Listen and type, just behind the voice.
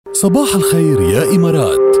صباح الخير يا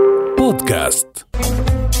إمارات بودكاست.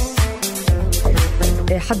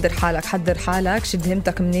 حضر حالك شد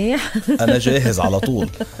همتك منيح. أنا جاهز على طول،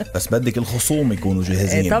 بس بدك الخصوم يكونوا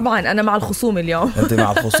جاهزين. طبعا أنا مع الخصوم اليوم. أنت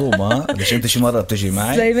مع الخصوم؟ ها ليش أنت شي مرة بتجي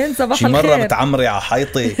معي؟ سليمان صباح شي الخير. مرة بتعمري على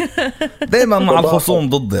حيطي. دايما مع الخصوم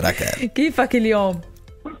ضدي ركال. كيفك اليوم؟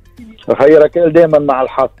 هي ركال دايما مع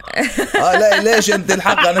الحق. لا ليش أنت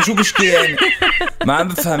الحق؟ أنا شو بشكي يعني؟ ما عم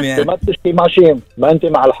بفهم يعني. ما تشكي مع شيم، ما أنت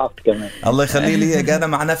مع الحق كمان. الله يخلي لي إياك، أنا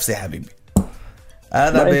مع نفسي حبيبي.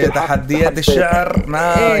 أنا بتحديات الشعر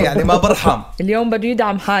ما يعني ما برحم. اليوم بده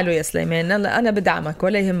يدعم حاله يا سليمان. أنا بدعمك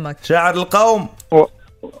ولا يهمك. شاعر القوم.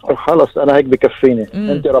 خلص أنا هيك بكفيني.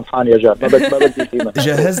 أنت ربحان يا جاد، ما بدي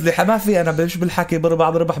شيء. جهز لي ما في، أنا مش بالحكي،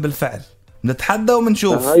 بربح بالفعل. نتحدى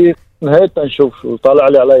ومنشوف. هي نشوف شو طالع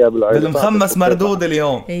لي عليها بالعيد. المخمس مردود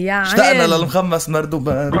اليوم. اشتقنا للمخمس مردود.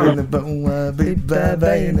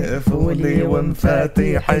 بين قفولي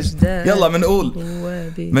ومفاتيح جداد. يلا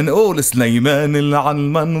منقول سليمان اللي على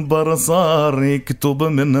المنبر صار يكتب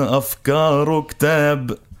من أفكاره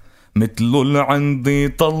كتاب، مثلو اللي عندي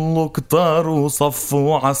طلوا كتار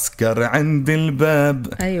وصفوا عسكر عند الباب.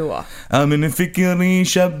 أيوة من فكري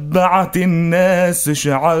شبعت الناس،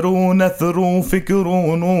 شعروا نثروا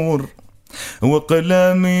فكروا نور،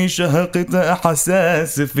 وقلامي شهقت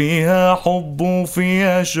أحساس فيها حب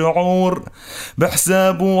وفيها شعور،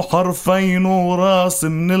 بحسابه حرفين وراس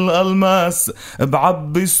من الألماس،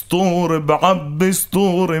 بعبي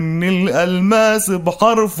سطور من الألماس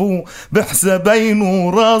بحرفه، بحسابين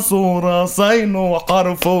وراس وراسين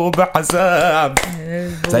وحرفه بحساب.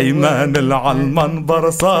 سليمان اللي على المنبر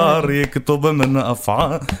صار يكتب من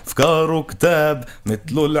أفكاره كتاب،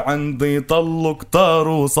 مثلو اللي عندي طلوا كتار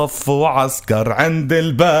وصفوا عسكر عند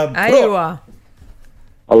الباب. أيوة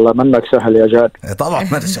الله منك سهل يا جاد. طبعا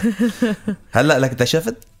مرشا. هلأ لك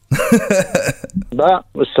اكتشفت؟ لا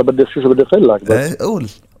لسه بدي اقول لك بس. قول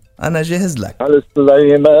أنا جاهز لك.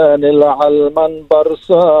 سليمان اللي على المنبر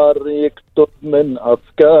صار يكتب من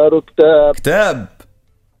أفكاره كتاب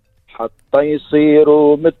حتى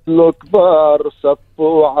يصيروا مثله كبار،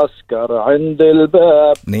 صفوا عسكر عند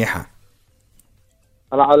الباب. منيحة.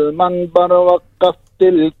 على المنبر وقفت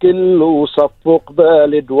الكل وصفوا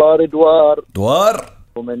قبال دوار،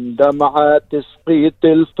 ومن دمعات سقيت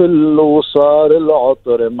الفل وصار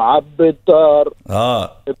العطر معبي الدار.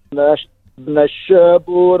 ابن الشاب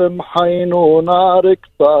ورمحين ونار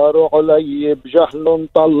كتار علي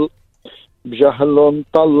بجهل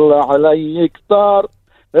طل علي كتار.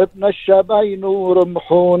 ابن الشبين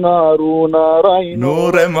ورمحون نار ونارين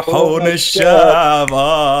ورمحون الشاب.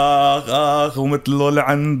 ومثلو اللي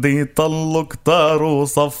عندي طلوا كتار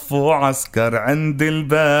وصفوا عسكر عند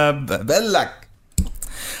الباب. بقلك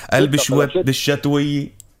قلبي شوت بالشتوية.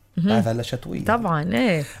 تعرف هلا شتوية؟ طبعا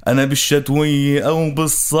ايه. انا بالشتوية او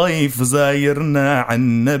بالصيف زايرنا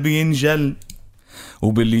عنا بينجل،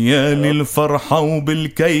 وبالليالي الفرحة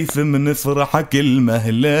وبالكيف منفرح كل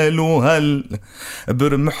مهلال وهل،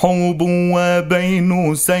 برمحوا بوابين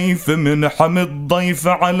وسيف من حمد ضيف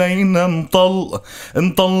علينا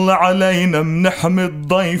نطل علينا منحمي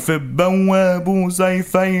الضيف ببواب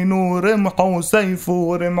وسيفين ورمح وسيف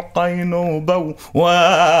ورمحين وبواب.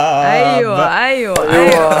 أيوة.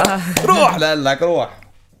 روح لقلك روح.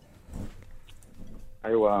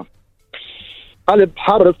 أيوة. قلب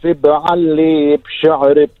حرفي بعلي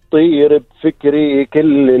بشعر بطير بفكري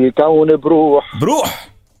كل الكون بروح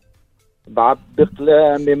بعبي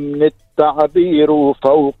قلامي من التعبير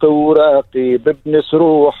وفوق وراقي ببنس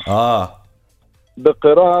روح.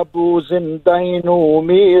 بقراب وزندين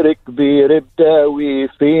ومير كبير بداوي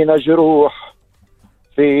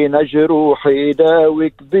فينا جروح يداوي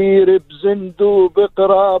كبير بزندو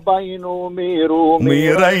بقرابين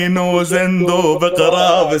وميرين وزندو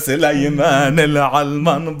بقراب. سليمان اللي على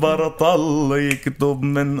المنبر طل يكتب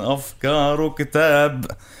من أفكاره كتاب.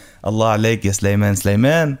 الله عليك يا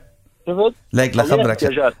سليمان. ليك لخبرك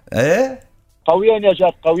ايه قويين يا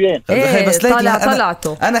جاد قويين. بس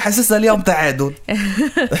طلعته انا حسسها اليوم تعادل.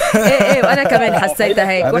 ايه وانا كمان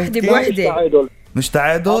حسيتها هيك وحده بوحده. مش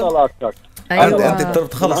تعادل. أيوة.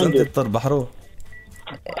 انت خلص انت بتربح. روح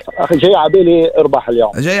اخي جاي عبالي اربح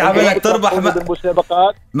اليوم. جاي عبالك تربح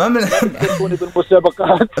بالمسابقات. ما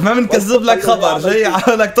بنكذب لك خبر. جاي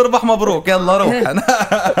عبالك تربح. مبروك يلا روح.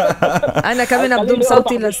 انا كمان بدوم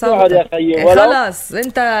صوتي للصوت. خلاص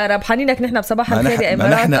انت ربحانينك نحن بصباح الخير يا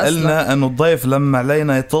إمارات. نحن قلنا انه الضيف لما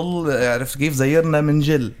علينا يطل عرفت كيف زيرنا من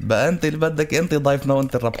جل. بقى انت اللي بدك، انت ضيفنا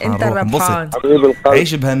وانت الربحان. انت الربحان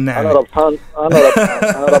عيش بهالنعمة. انا ربحان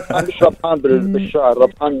مش ربحان بالشعر،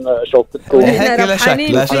 ربحان شوفتكم. هيك لا شك.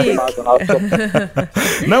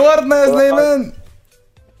 نورتنا يا سليمان.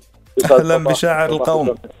 اهلا بشاعر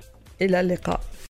القوم. إلى اللقاء.